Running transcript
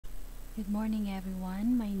Good morning,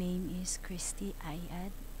 everyone. My name is Christy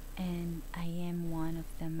Ayad, and I am one of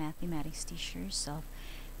the mathematics teachers of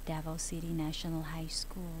Davao City National High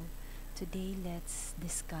School. Today, let's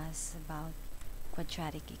discuss about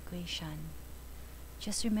quadratic equation.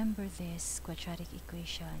 Just remember this quadratic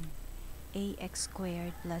equation. Ax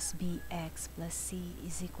squared plus bx plus c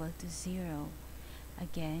is equal to 0.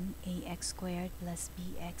 Again, ax squared plus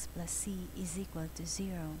bx plus c is equal to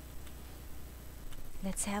 0.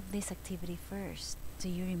 Let's have this activity first. Do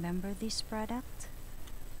you remember this product?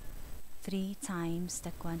 3 times the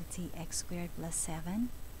quantity x squared plus 7.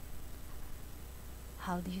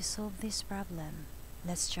 How do you solve this problem?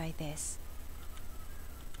 Let's try this.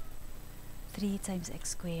 3 times x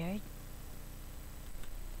squared,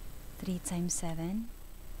 3 times 7.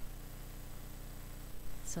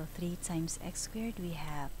 So 3 times x squared, we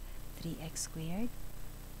have 3x squared.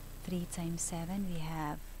 3 times 7, we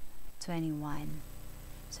have 21.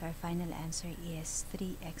 So our final answer is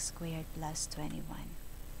 3x squared plus 21.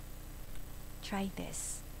 Try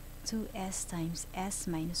this. 2s times s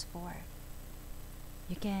minus 4.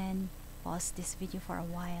 You can pause this video for a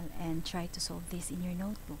while and try to solve this in your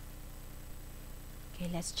notebook. Okay,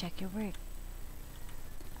 let's check your work.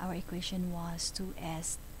 Our equation was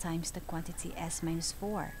 2s times the quantity s minus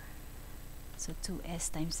 4. So 2s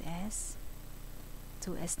times s,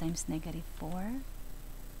 2s times negative 4.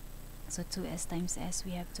 So 2s times s,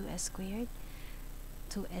 we have 2s squared.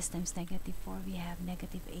 2s times negative 4, we have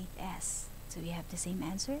negative 8s. So we have the same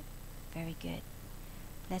answer? Very good.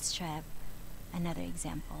 Let's try another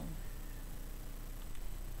example.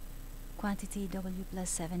 Quantity w plus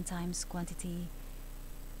 7 times quantity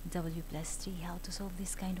w plus 3. How to solve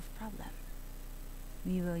this kind of problem?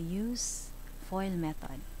 We will use FOIL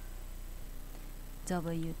method.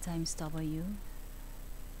 W times w,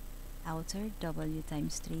 outer w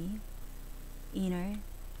times 3, inner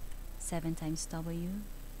 7 times w,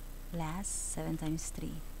 last 7 times 3.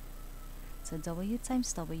 So w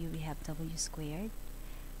times w, we have w squared.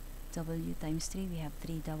 W times 3, we have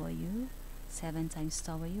 3w. 7 times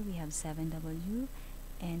w, we have 7w.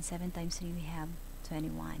 And 7 times 3, we have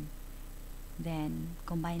 21. Then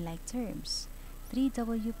combine like terms.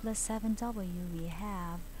 3w plus 7w, we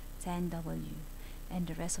have 10w. And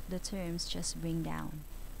the rest of the terms just bring down.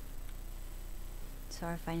 So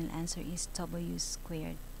our final answer is w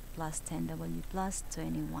squared plus 10w plus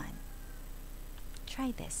 21.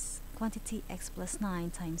 Try this. Quantity x plus 9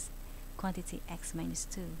 times quantity x minus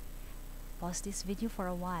 2. Pause this video for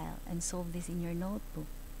a while and solve this in your notebook.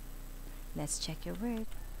 Let's check your work.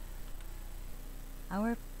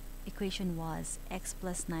 Our equation was x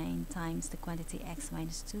plus 9 times the quantity x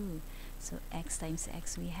minus 2. So x times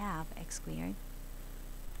x, we have x squared.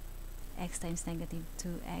 X times negative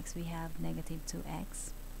 2x, we have negative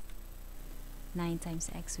 2x. 9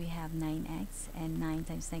 times x, we have 9x. And 9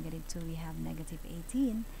 times negative 2, we have negative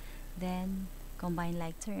 18. Then combine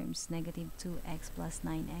like terms. Negative 2x plus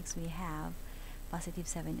 9x, we have positive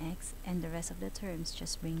 7x. And the rest of the terms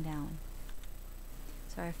just bring down.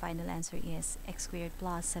 So our final answer is x squared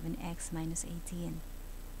plus 7x minus 18.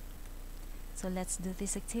 So let's do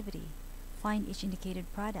this activity. Find each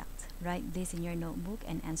indicated product. Write this in your notebook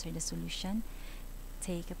and answer the solution.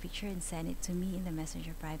 Take a picture and send it to me in the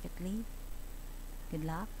messenger privately. Good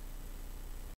luck.